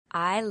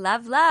I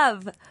love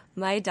love.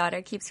 My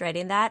daughter keeps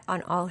writing that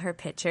on all her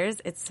pictures.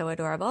 It's so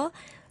adorable.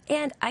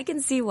 And I can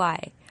see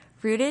why.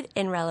 Rooted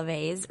in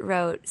Releves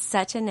wrote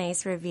such a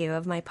nice review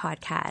of my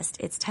podcast.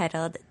 It's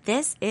titled,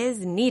 This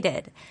is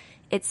Needed.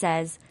 It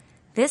says,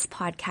 this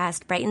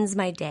podcast brightens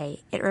my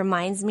day. It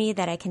reminds me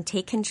that I can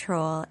take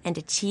control and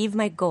achieve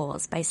my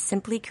goals by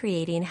simply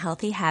creating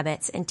healthy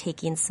habits and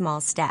taking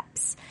small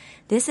steps.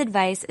 This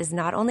advice is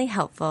not only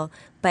helpful,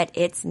 but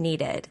it's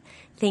needed.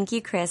 Thank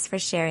you, Chris, for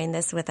sharing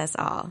this with us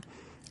all.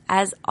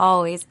 As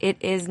always, it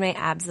is my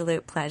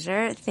absolute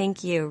pleasure.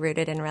 Thank you,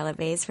 Rooted in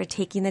Releves, for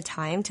taking the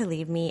time to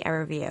leave me a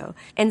review,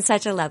 and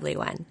such a lovely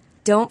one.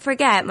 Don't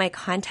forget, my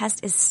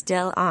contest is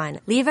still on.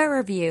 Leave a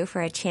review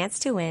for a chance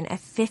to win a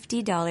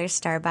 $50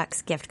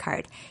 Starbucks gift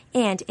card.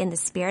 And in the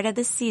spirit of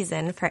the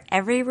season, for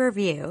every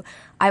review,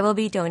 I will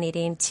be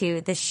donating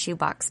to the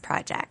Shoebox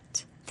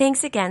Project.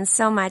 Thanks again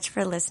so much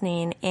for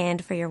listening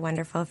and for your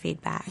wonderful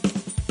feedback.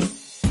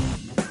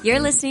 You're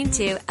listening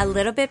to A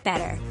Little Bit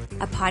Better,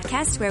 a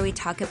podcast where we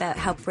talk about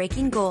how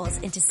breaking goals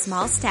into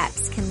small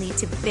steps can lead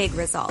to big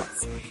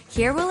results.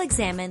 Here we'll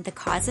examine the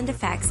cause and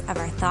effects of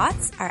our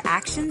thoughts, our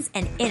actions,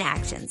 and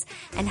inactions,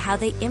 and how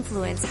they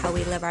influence how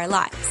we live our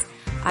lives.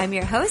 I'm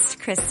your host,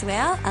 Chris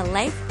Swale, a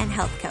life and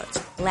health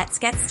coach. Let's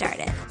get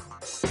started.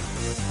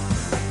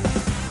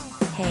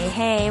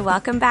 Hey,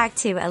 welcome back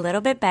to A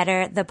Little Bit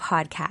Better, the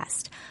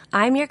podcast.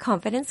 I'm your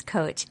confidence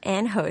coach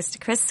and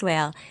host, Chris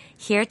Swale,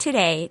 here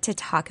today to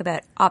talk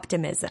about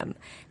optimism,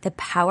 the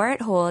power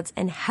it holds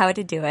and how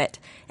to do it,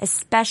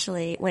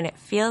 especially when it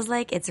feels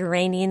like it's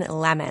raining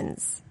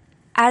lemons.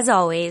 As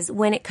always,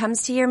 when it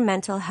comes to your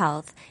mental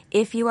health,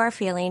 if you are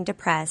feeling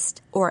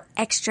depressed or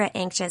extra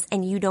anxious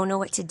and you don't know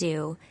what to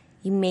do,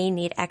 you may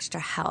need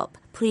extra help.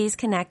 Please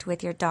connect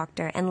with your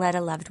doctor and let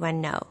a loved one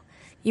know.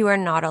 You are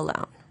not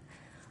alone.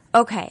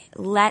 Okay,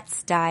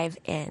 let's dive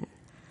in.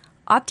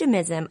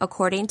 Optimism,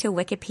 according to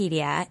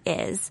Wikipedia,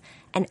 is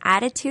an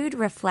attitude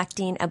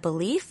reflecting a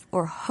belief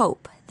or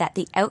hope that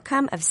the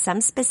outcome of some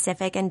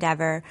specific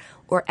endeavor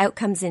or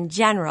outcomes in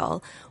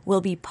general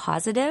will be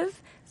positive,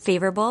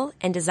 favorable,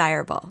 and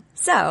desirable.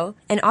 So,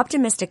 an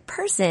optimistic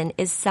person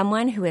is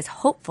someone who is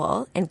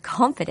hopeful and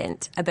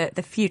confident about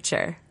the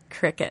future.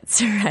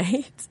 Crickets,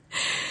 right?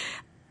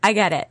 I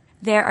get it.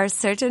 There are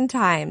certain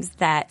times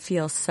that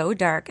feel so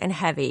dark and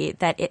heavy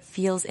that it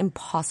feels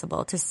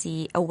impossible to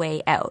see a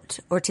way out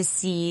or to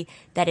see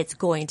that it's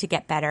going to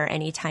get better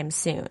anytime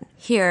soon.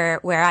 Here,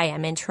 where I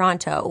am in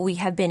Toronto, we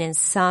have been in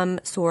some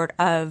sort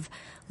of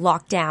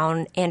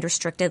lockdown and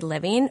restricted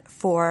living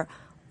for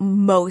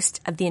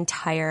most of the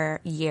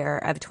entire year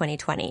of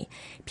 2020.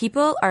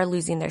 People are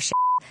losing their shit.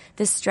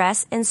 The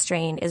stress and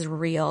strain is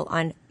real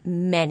on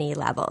many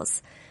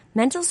levels.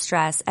 Mental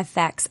stress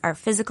affects our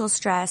physical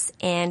stress,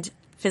 and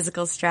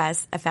physical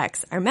stress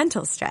affects our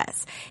mental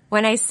stress.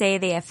 When I say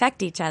they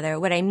affect each other,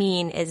 what I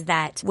mean is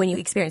that when you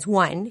experience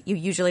one, you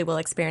usually will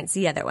experience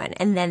the other one.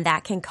 And then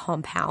that can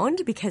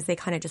compound because they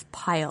kind of just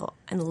pile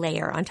and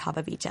layer on top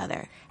of each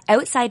other.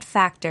 Outside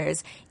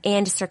factors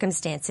and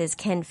circumstances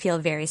can feel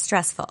very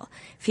stressful.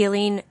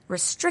 Feeling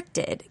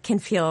restricted can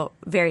feel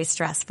very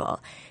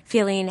stressful.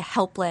 Feeling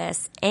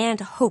helpless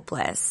and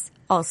hopeless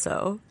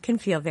also can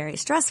feel very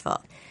stressful.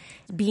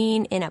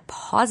 Being in a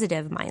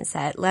positive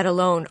mindset, let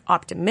alone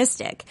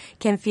optimistic,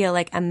 can feel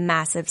like a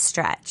massive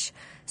stretch.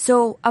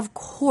 So, of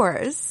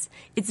course,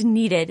 it's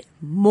needed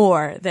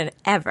more than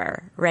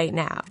ever right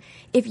now.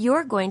 If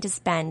you're going to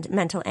spend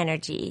mental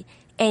energy,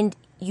 and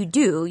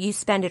you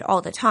spend it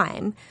all the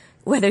time,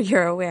 whether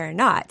you're aware or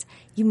not,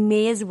 you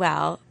may as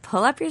well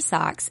pull up your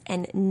socks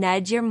and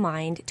nudge your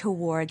mind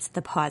towards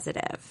the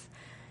positive,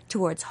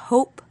 towards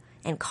hope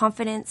and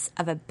confidence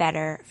of a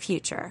better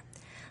future.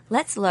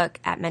 Let's look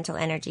at mental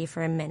energy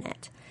for a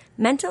minute.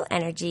 Mental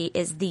energy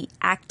is the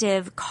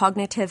active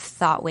cognitive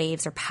thought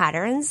waves or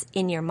patterns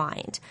in your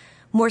mind.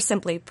 More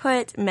simply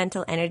put,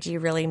 mental energy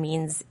really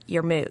means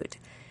your mood.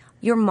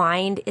 Your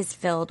mind is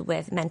filled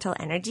with mental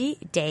energy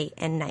day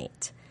and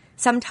night.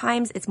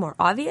 Sometimes it's more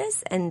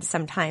obvious and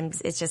sometimes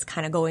it's just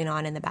kind of going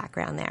on in the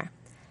background there.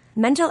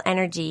 Mental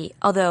energy,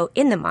 although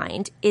in the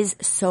mind, is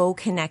so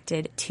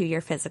connected to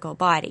your physical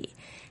body.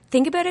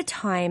 Think about a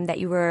time that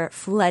you were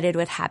flooded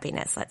with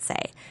happiness, let's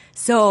say.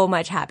 So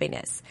much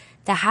happiness.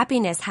 The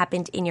happiness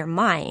happened in your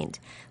mind,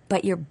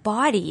 but your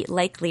body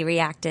likely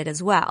reacted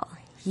as well.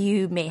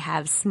 You may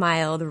have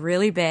smiled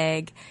really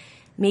big.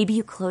 Maybe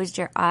you closed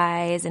your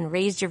eyes and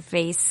raised your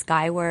face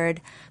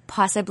skyward.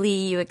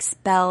 Possibly you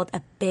expelled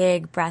a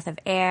big breath of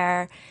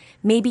air.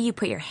 Maybe you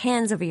put your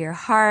hands over your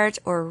heart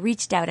or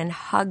reached out and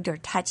hugged or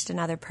touched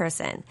another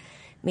person.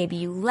 Maybe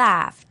you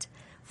laughed.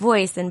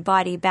 Voice and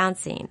body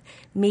bouncing.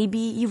 Maybe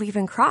you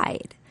even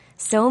cried.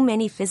 So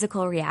many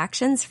physical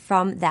reactions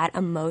from that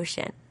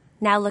emotion.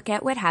 Now look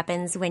at what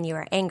happens when you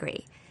are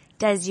angry.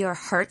 Does your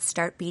heart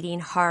start beating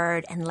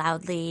hard and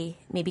loudly,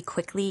 maybe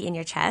quickly in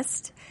your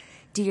chest?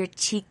 Do your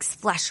cheeks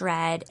flush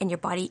red and your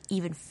body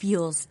even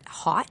feels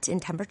hot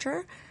in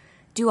temperature?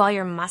 Do all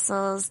your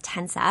muscles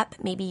tense up?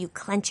 Maybe you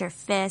clench your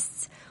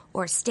fists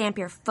or stamp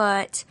your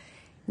foot.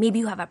 Maybe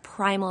you have a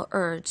primal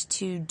urge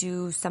to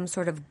do some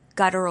sort of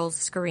guttural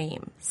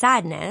scream.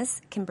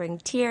 Sadness can bring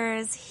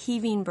tears,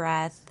 heaving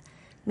breath,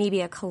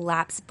 maybe a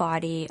collapsed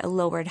body, a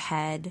lowered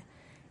head.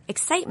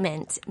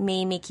 Excitement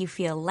may make you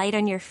feel light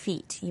on your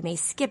feet. You may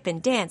skip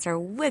and dance or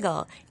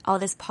wiggle, all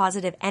this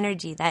positive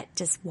energy that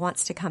just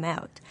wants to come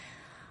out.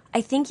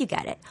 I think you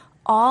get it.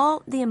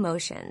 All the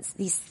emotions,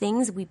 these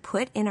things we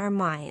put in our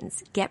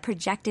minds, get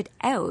projected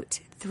out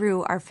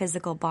through our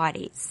physical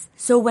bodies.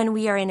 So when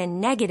we are in a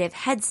negative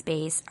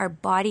headspace, our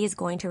body is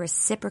going to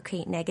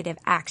reciprocate negative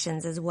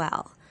actions as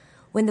well.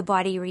 When the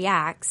body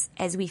reacts,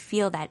 as we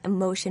feel that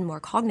emotion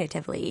more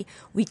cognitively,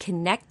 we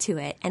connect to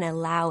it and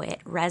allow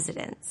it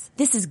residence.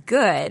 This is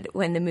good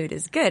when the mood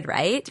is good,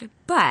 right?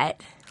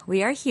 But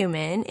we are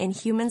human, and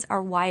humans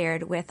are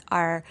wired with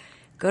our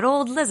good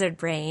old lizard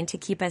brain to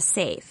keep us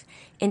safe.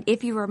 And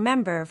if you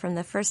remember from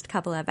the first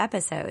couple of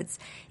episodes,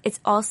 it's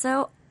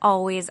also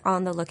always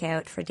on the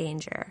lookout for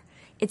danger.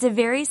 It's a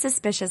very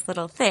suspicious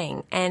little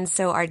thing, and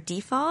so our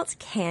default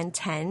can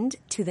tend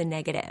to the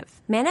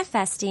negative.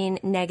 Manifesting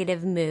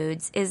negative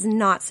moods is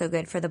not so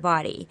good for the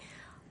body,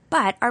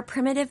 but our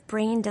primitive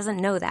brain doesn't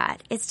know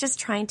that. It's just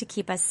trying to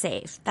keep us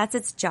safe. That's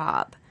its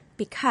job.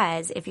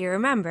 Because if you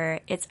remember,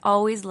 it's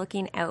always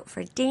looking out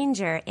for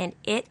danger, and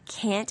it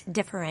can't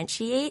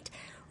differentiate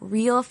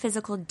real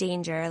physical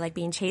danger, like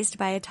being chased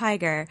by a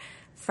tiger,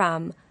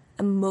 from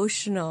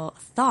emotional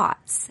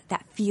thoughts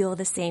that feel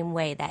the same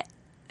way, that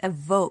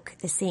evoke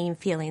the same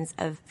feelings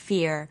of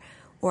fear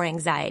or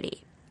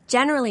anxiety.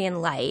 Generally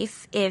in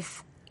life,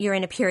 if you're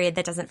in a period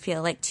that doesn't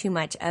feel like too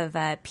much of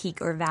a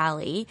peak or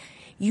valley,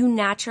 you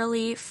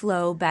naturally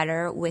flow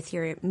better with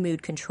your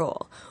mood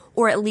control,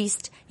 or at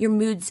least your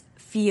moods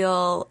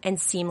feel and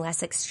seem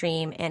less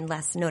extreme and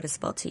less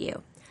noticeable to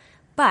you.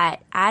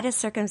 But add a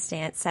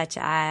circumstance such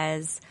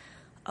as,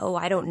 a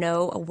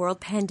world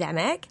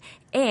pandemic,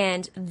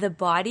 and the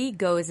body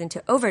goes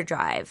into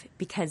overdrive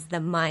because the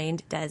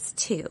mind does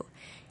too.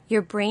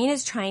 Your brain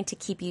is trying to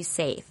keep you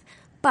safe,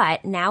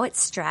 but now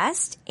it's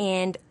stressed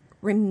and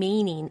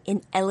remaining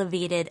in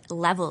elevated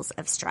levels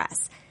of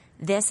stress.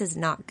 This is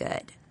not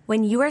good.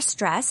 When you are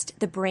stressed,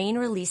 the brain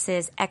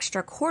releases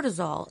extra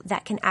cortisol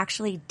that can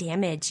actually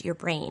damage your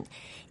brain.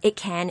 It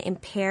can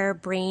impair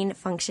brain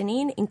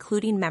functioning,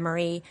 including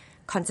memory,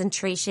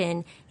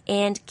 concentration,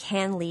 and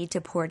can lead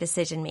to poor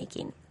decision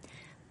making.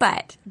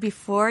 But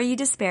before you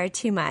despair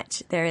too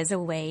much, there is a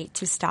way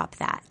to stop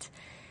that.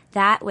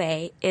 That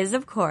way is,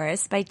 of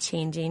course, by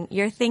changing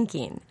your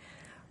thinking.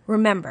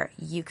 Remember,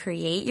 you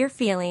create your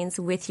feelings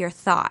with your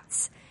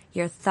thoughts.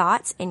 Your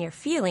thoughts and your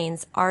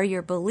feelings are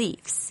your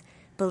beliefs.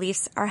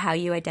 Beliefs are how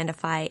you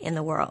identify in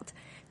the world.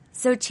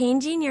 So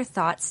changing your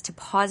thoughts to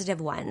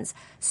positive ones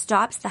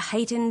stops the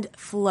heightened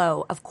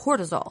flow of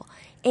cortisol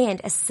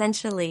and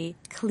essentially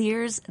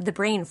clears the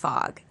brain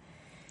fog.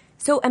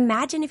 So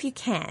imagine, if you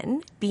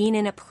can, being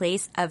in a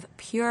place of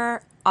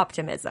pure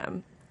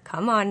optimism.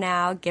 Come on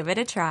now, give it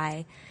a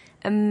try.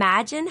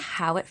 Imagine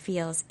how it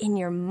feels in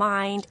your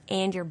mind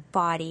and your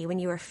body when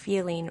you are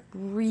feeling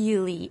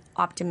really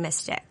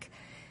optimistic.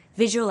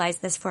 Visualize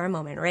this for a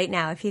moment right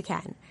now if you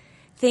can.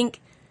 Think,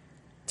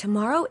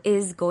 tomorrow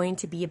is going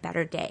to be a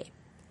better day.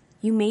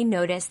 You may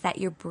notice that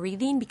your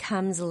breathing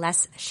becomes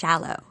less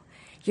shallow.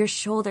 Your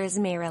shoulders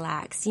may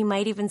relax. You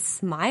might even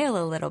smile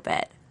a little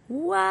bit.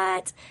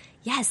 What?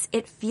 Yes,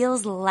 it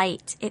feels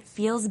light. It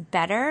feels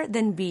better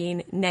than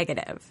being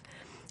negative.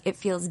 It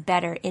feels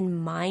better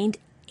in mind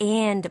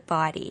and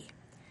body.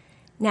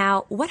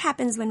 Now, what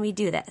happens when we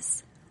do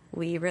this?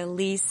 We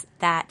release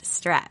that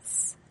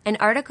stress. An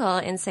article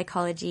in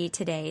Psychology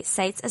Today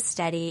cites a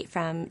study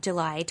from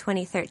July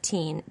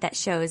 2013 that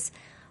shows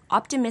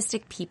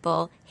optimistic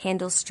people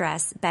handle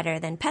stress better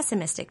than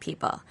pessimistic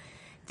people.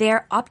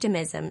 Their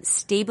optimism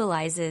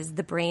stabilizes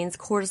the brain's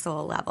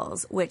cortisol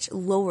levels, which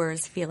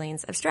lowers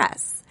feelings of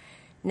stress.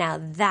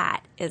 Now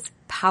that is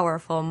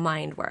powerful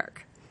mind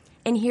work.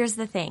 And here's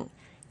the thing.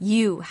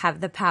 You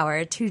have the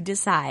power to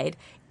decide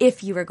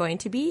if you are going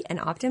to be an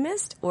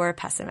optimist or a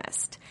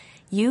pessimist.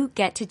 You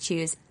get to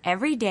choose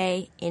every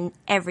day in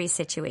every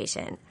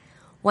situation.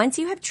 Once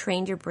you have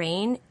trained your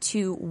brain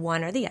to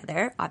one or the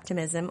other,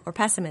 optimism or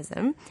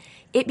pessimism,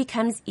 it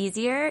becomes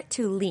easier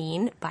to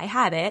lean by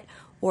habit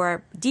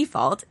or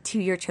default to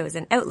your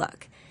chosen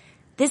outlook.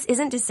 This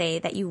isn't to say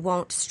that you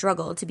won't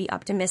struggle to be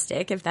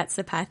optimistic if that's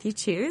the path you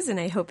choose, and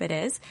I hope it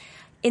is.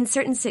 In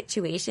certain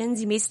situations,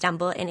 you may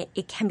stumble and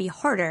it can be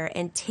harder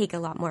and take a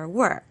lot more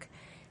work.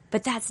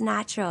 But that's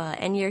natural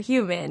and you're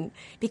human,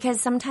 because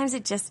sometimes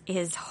it just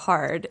is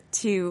hard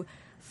to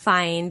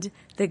find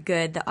the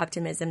good, the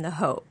optimism, the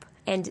hope.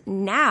 And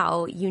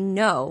now you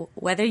know,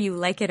 whether you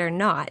like it or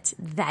not,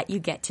 that you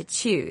get to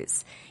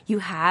choose. You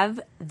have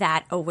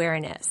that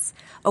awareness.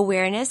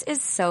 Awareness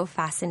is so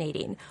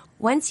fascinating.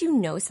 Once you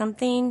know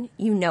something,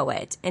 you know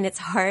it, and it's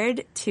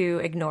hard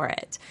to ignore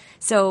it.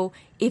 So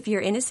if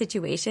you're in a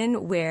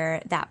situation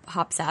where that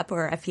pops up,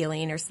 or a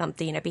feeling or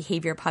something, a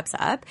behavior pops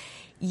up,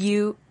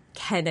 you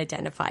can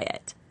identify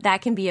it.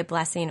 That can be a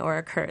blessing or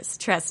a curse.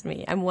 Trust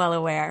me, I'm well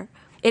aware.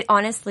 It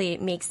honestly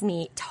makes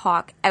me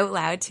talk out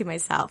loud to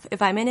myself.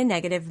 If I'm in a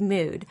negative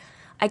mood,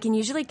 I can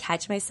usually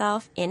catch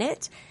myself in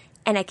it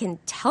and I can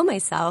tell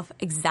myself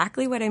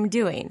exactly what I'm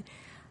doing.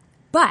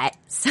 But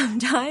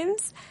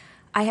sometimes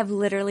I have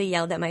literally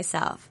yelled at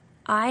myself.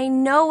 I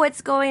know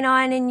what's going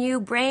on in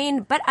you,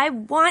 brain, but I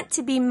want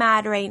to be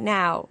mad right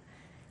now.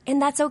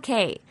 And that's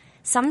okay.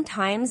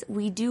 Sometimes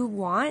we do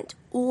want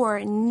or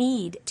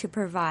need to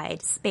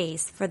provide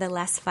space for the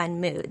less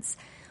fun moods.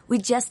 We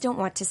just don't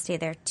want to stay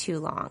there too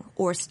long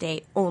or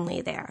stay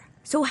only there.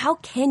 So how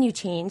can you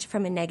change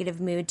from a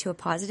negative mood to a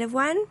positive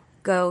one?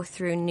 Go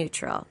through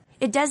neutral.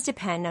 It does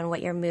depend on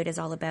what your mood is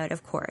all about,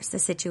 of course, the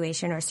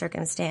situation or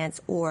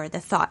circumstance or the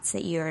thoughts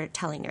that you're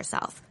telling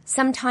yourself.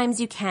 Sometimes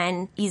you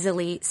can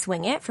easily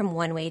swing it from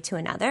one way to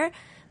another,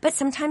 but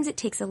sometimes it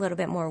takes a little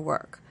bit more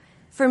work.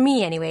 For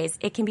me anyways,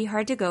 it can be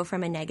hard to go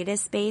from a negative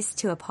space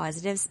to a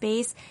positive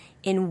space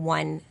in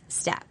one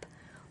step.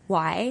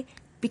 Why?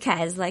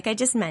 Because, like I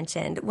just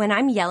mentioned, when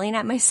I'm yelling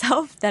at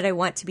myself that I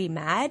want to be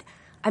mad,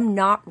 I'm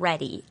not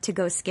ready to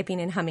go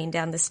skipping and humming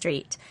down the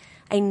street.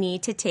 I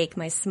need to take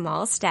my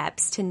small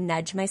steps to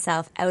nudge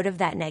myself out of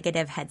that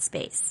negative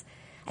headspace.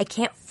 I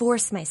can't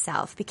force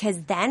myself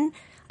because then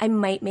I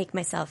might make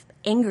myself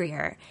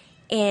angrier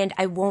and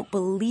I won't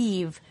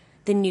believe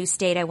the new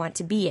state I want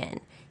to be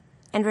in.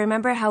 And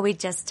remember how we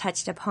just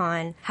touched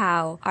upon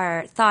how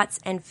our thoughts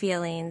and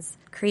feelings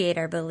create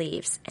our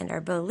beliefs, and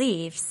our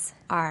beliefs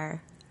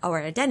are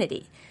our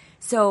identity.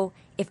 So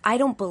if I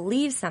don't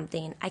believe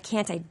something, I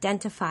can't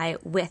identify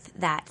with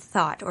that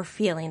thought or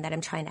feeling that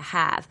I'm trying to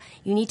have.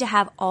 You need to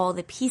have all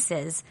the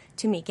pieces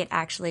to make it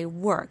actually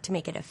work, to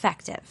make it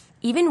effective.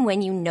 Even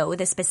when you know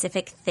the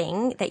specific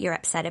thing that you're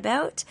upset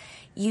about,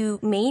 you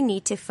may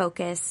need to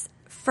focus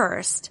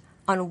first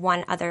on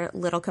one other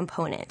little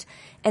component,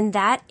 and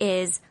that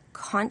is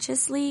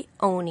consciously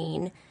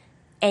owning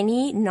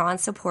any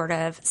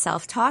non-supportive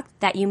self-talk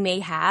that you may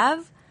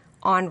have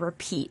on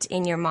repeat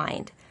in your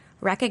mind.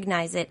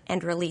 Recognize it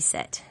and release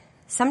it.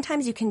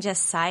 Sometimes you can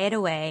just sigh it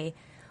away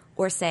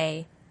or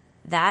say,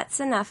 that's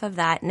enough of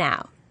that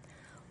now.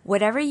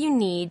 Whatever you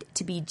need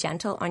to be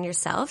gentle on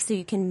yourself so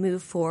you can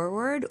move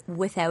forward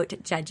without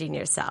judging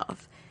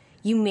yourself.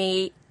 You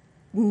may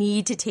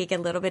need to take a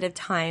little bit of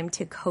time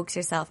to coax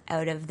yourself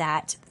out of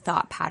that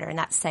thought pattern,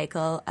 that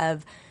cycle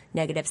of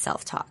negative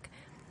self-talk.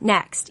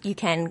 Next, you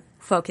can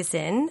focus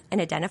in and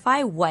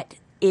identify what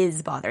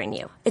is bothering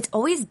you. It's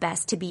always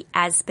best to be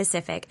as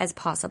specific as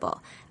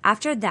possible.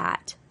 After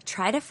that,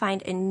 try to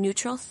find a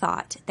neutral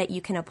thought that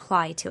you can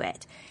apply to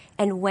it.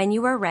 And when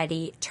you are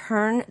ready,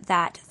 turn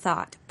that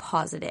thought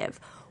positive.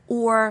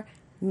 Or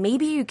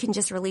maybe you can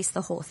just release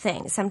the whole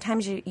thing.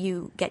 Sometimes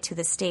you get to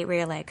the state where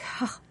you're like,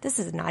 oh, this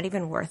is not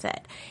even worth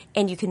it.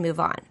 And you can move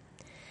on.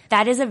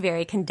 That is a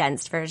very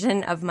condensed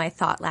version of my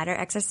thought ladder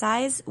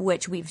exercise,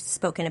 which we've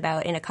spoken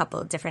about in a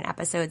couple of different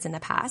episodes in the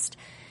past.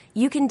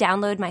 You can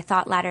download my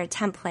thought ladder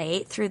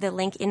template through the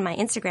link in my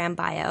Instagram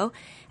bio,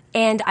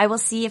 and I will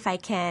see if I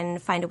can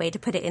find a way to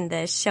put it in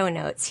the show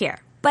notes here.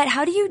 But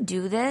how do you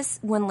do this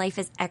when life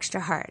is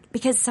extra hard?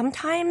 Because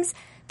sometimes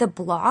the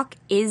block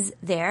is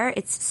there,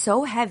 it's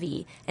so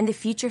heavy, and the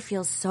future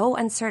feels so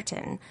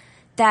uncertain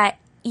that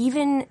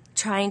even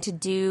trying to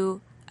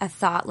do a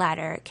thought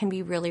ladder can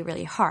be really,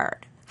 really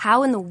hard.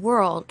 How in the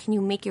world can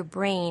you make your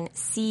brain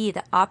see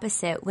the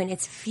opposite when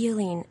it's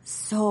feeling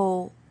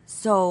so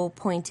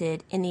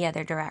pointed in the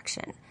other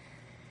direction?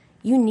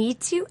 You need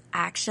to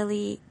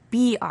actually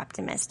be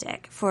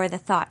optimistic for the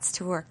thoughts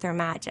to work their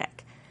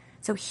magic.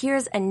 So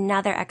here's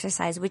another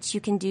exercise which you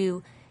can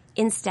do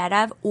instead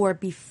of or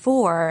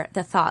before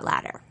the thought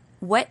ladder.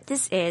 What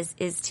this is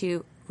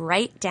to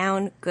write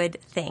down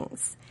good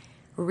things.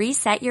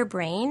 Reset your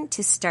brain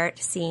to start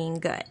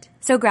seeing good.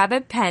 So grab a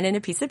pen and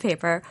a piece of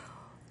paper,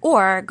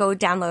 or go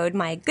download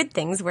my Good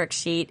Things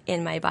worksheet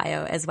in my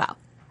bio as well.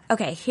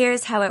 Okay,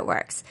 here's how it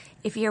works.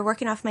 If you're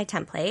working off my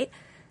template,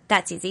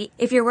 that's easy.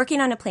 If you're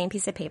working on a plain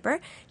piece of paper,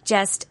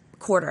 just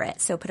quarter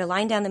it. So put a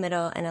line down the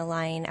middle and a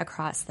line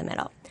across the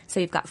middle. So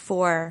you've got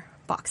 4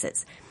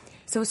 boxes.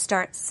 So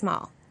start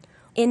small.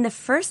 In the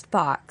first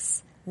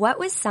box, what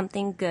was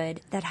something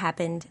good that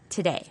happened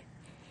today?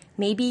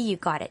 Maybe you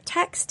got a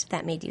text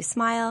that made you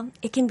smile.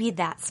 It can be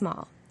that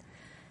small.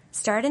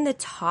 Start in the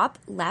top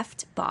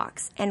left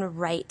box and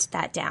write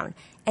that down,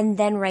 and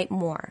then write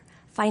more.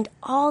 Find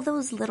all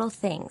those little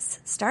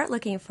things. Start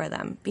looking for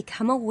them.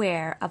 Become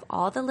aware of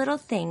all the little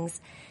things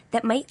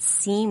that might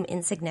seem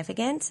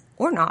insignificant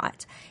or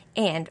not,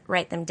 and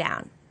write them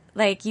down.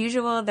 Like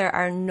usual, there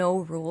are no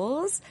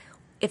rules.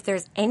 If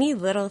there's any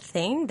little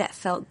thing that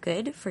felt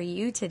good for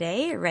you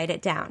today, write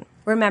it down.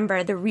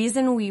 Remember, the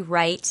reason we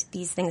write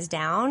these things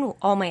down,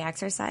 all my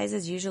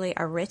exercises usually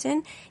are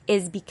written,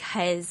 is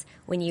because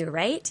when you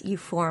write, you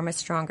form a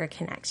stronger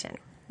connection.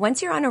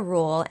 Once you're on a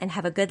roll and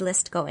have a good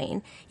list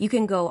going, you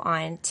can go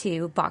on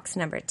to box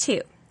number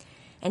 2.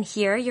 And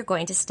here you're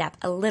going to step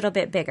a little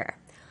bit bigger.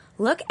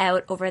 Look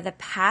out over the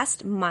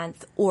past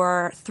month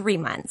or 3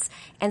 months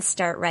and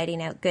start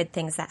writing out good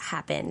things that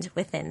happened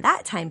within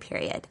that time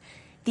period.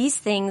 These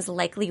things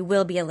likely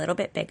will be a little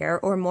bit bigger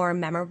or more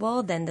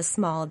memorable than the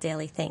small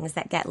daily things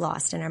that get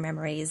lost in our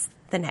memories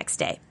the next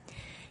day.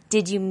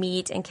 Did you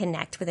meet and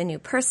connect with a new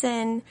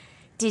person?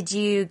 Did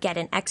you get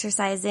an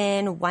exercise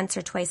in once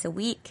or twice a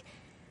week?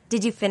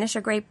 Did you finish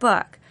a great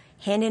book?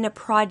 Hand in a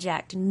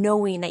project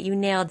knowing that you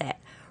nailed it?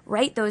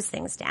 Write those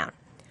things down.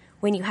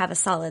 When you have a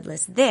solid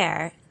list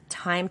there,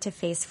 time to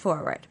face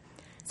forward.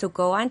 So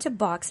go on to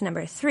box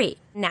number 3.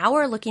 Now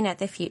we're looking at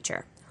the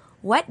future.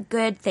 What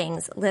good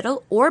things,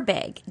 little or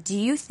big, do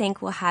you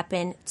think will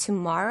happen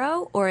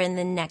tomorrow or in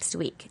the next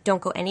week?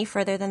 Don't go any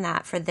further than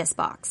that for this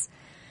box.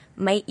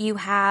 Might you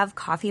have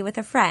coffee with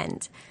a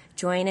friend,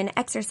 join an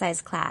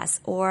exercise class,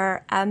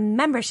 or a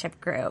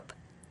membership group?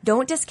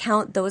 Don't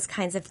discount those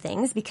kinds of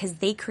things because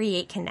they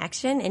create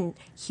connection and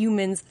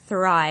humans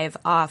thrive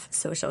off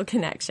social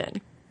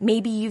connection.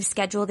 Maybe you've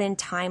scheduled in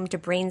time to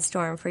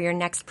brainstorm for your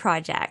next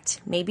project.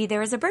 Maybe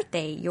there is a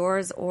birthday,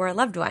 yours or a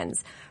loved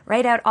one's.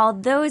 Write out all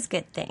those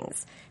good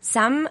things.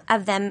 Some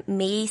of them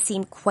may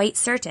seem quite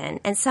certain,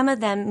 and some of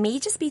them may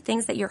just be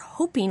things that you're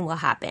hoping will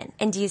happen.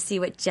 And do you see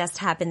what just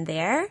happened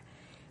there?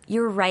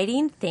 You're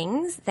writing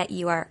things that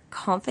you are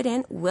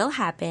confident will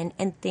happen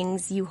and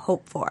things you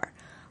hope for.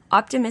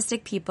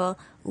 Optimistic people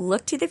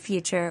look to the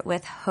future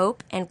with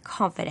hope and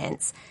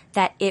confidence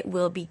that it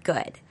will be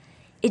good.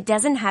 It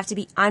doesn't have to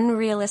be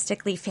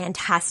unrealistically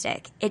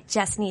fantastic. It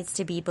just needs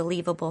to be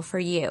believable for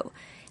you.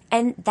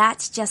 And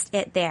that's just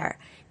it there.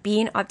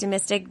 Being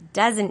optimistic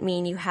doesn't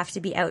mean you have to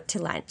be out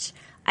to lunch.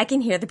 I can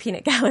hear the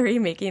peanut gallery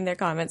making their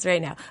comments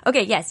right now.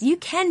 Okay, yes, you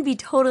can be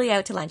totally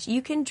out to lunch.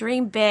 You can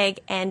dream big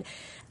and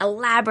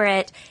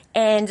elaborate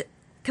and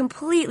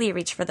completely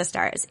reach for the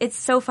stars. It's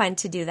so fun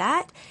to do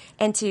that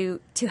and to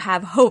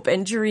have hope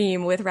and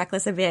dream with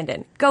reckless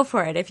abandon. Go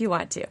for it if you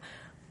want to.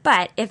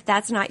 But if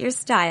that's not your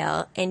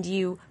style and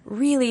you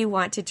really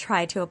want to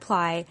try to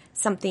apply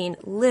something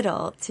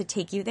little to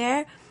take you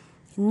there,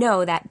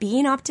 know that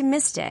being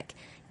optimistic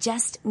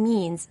just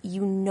means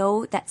you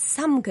know that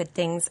some good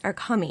things are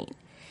coming,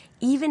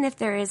 even if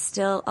there is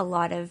still a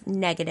lot of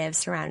negative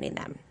surrounding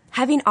them.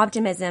 Having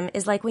optimism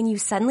is like when you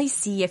suddenly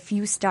see a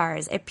few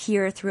stars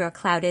appear through a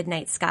clouded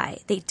night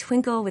sky. They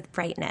twinkle with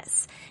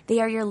brightness. They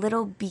are your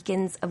little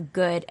beacons of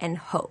good and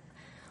hope.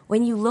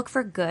 When you look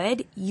for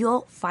good,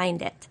 you'll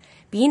find it.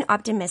 Being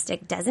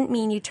optimistic doesn't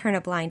mean you turn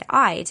a blind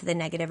eye to the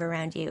negative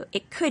around you.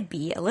 It could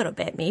be a little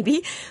bit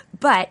maybe,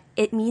 but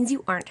it means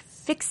you aren't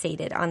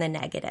fixated on the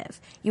negative.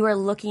 You are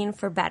looking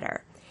for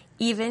better,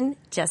 even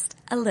just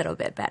a little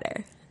bit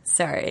better.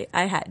 Sorry,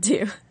 I had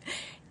to.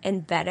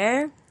 And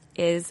better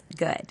is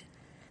good.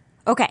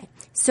 Okay,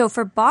 so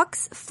for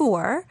box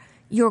 4,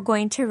 you're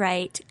going to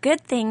write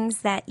good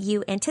things that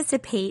you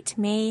anticipate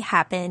may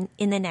happen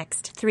in the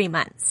next 3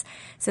 months.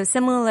 So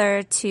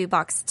similar to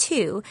box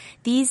 2,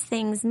 these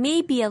things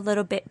may be a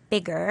little bit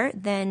bigger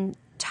than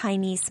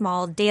tiny,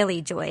 small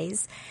daily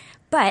joys,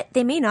 but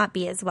they may not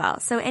be as well.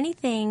 So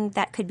anything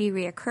that could be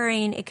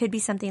reoccurring, it could be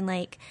something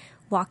like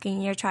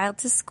walking your child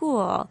to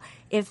school.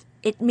 If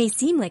it may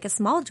seem like a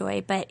small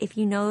joy, but if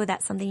you know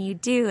that's something you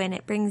do and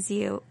it brings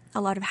you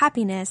a lot of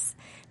happiness,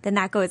 then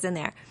that goes in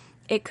there.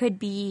 It could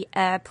be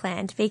a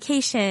planned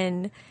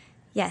vacation.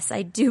 Yes,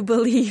 I do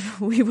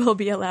believe we will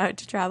be allowed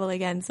to travel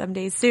again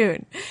someday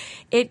soon.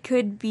 It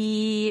could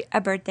be a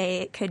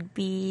birthday. It could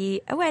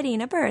be a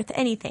wedding, a birth,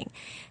 anything.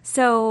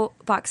 So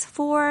box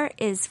 4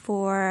 is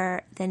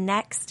for the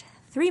next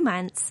 3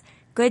 months,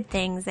 good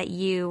things that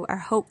you are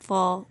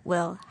hopeful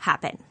will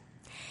happen.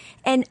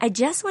 And I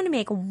just want to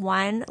make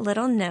one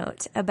little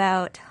note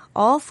about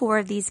all 4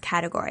 of these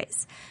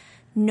categories.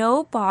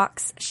 No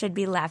box should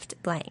be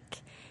left blank.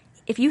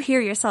 If you hear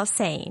yourself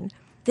saying,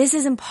 this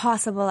is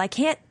impossible, I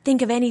can't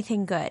think of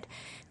anything good,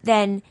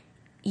 then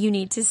you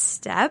need to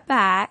step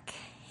back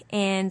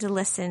and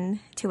listen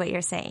to what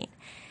you're saying.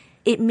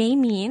 It may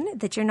mean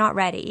that you're not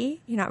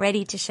ready. You're not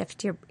ready to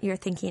shift your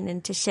thinking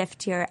and to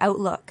shift your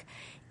outlook.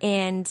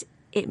 And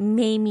it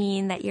may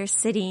mean that you're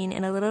sitting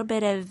in a little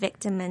bit of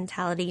victim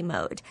mentality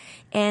mode.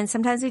 And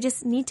sometimes we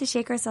just need to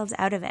shake ourselves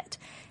out of it.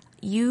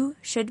 You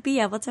should be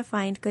able to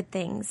find good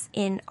things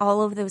in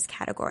all of those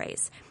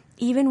categories,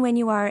 even when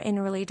you are in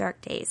really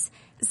dark days.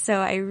 So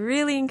I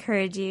really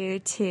encourage you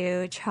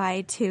to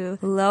try to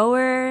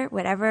lower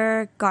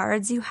whatever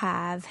guards you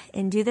have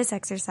and do this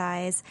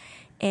exercise.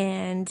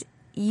 And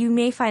you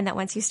may find that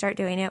once you start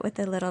doing it with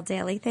the little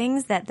daily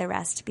things that the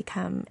rest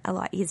become a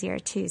lot easier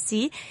to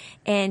see.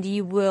 And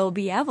you will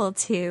be able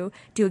to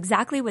do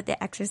exactly what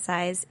the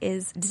exercise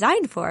is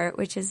designed for,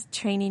 which is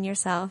training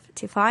yourself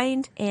to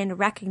find and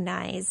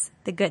recognize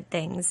the good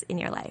things in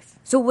your life.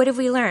 So what have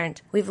we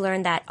learned? We've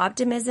learned that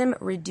optimism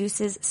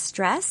reduces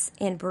stress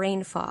and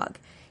brain fog.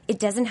 It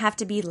doesn't have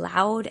to be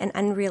loud and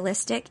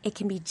unrealistic. It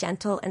can be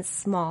gentle and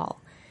small.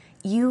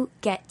 You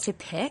get to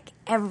pick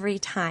every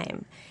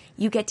time.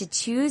 You get to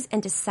choose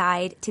and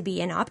decide to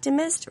be an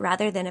optimist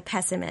rather than a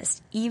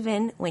pessimist,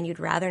 even when you'd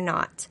rather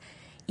not.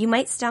 You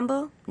might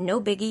stumble.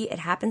 No biggie. It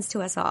happens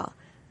to us all.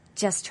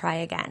 Just try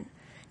again.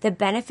 The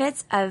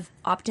benefits of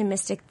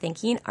optimistic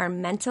thinking are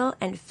mental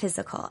and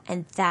physical,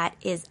 and that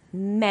is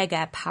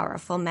mega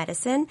powerful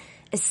medicine,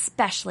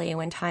 especially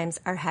when times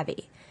are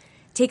heavy.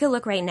 Take a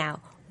look right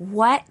now.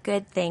 What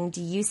good thing do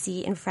you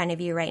see in front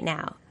of you right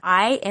now?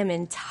 I am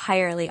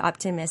entirely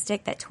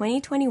optimistic that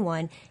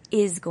 2021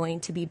 is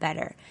going to be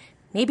better.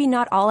 Maybe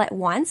not all at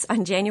once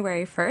on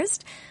January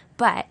 1st,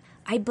 but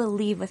I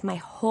believe with my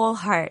whole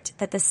heart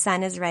that the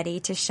sun is ready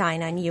to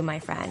shine on you, my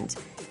friend.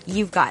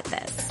 You've got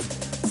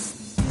this.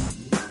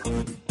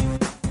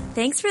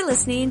 Thanks for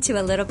listening to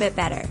A Little Bit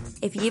Better.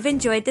 If you've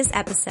enjoyed this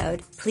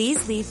episode,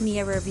 please leave me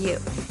a review.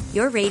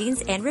 Your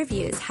ratings and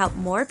reviews help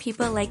more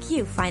people like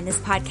you find this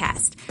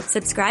podcast.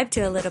 Subscribe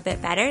to A Little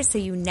Bit Better so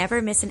you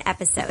never miss an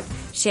episode.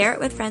 Share it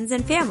with friends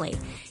and family.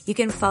 You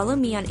can follow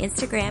me on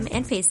Instagram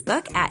and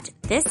Facebook at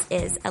This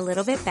Is A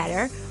Little Bit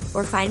Better,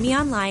 or find me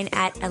online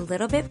at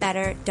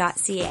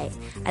alittlebitbetter.ca.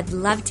 I'd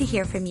love to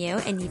hear from you,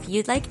 and if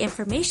you'd like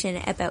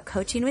information about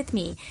coaching with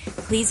me,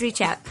 please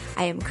reach out.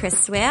 I am Chris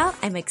Swale.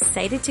 I'm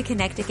excited to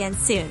connect again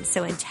soon.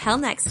 So until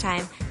next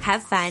time,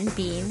 have fun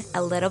being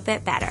a little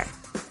bit better.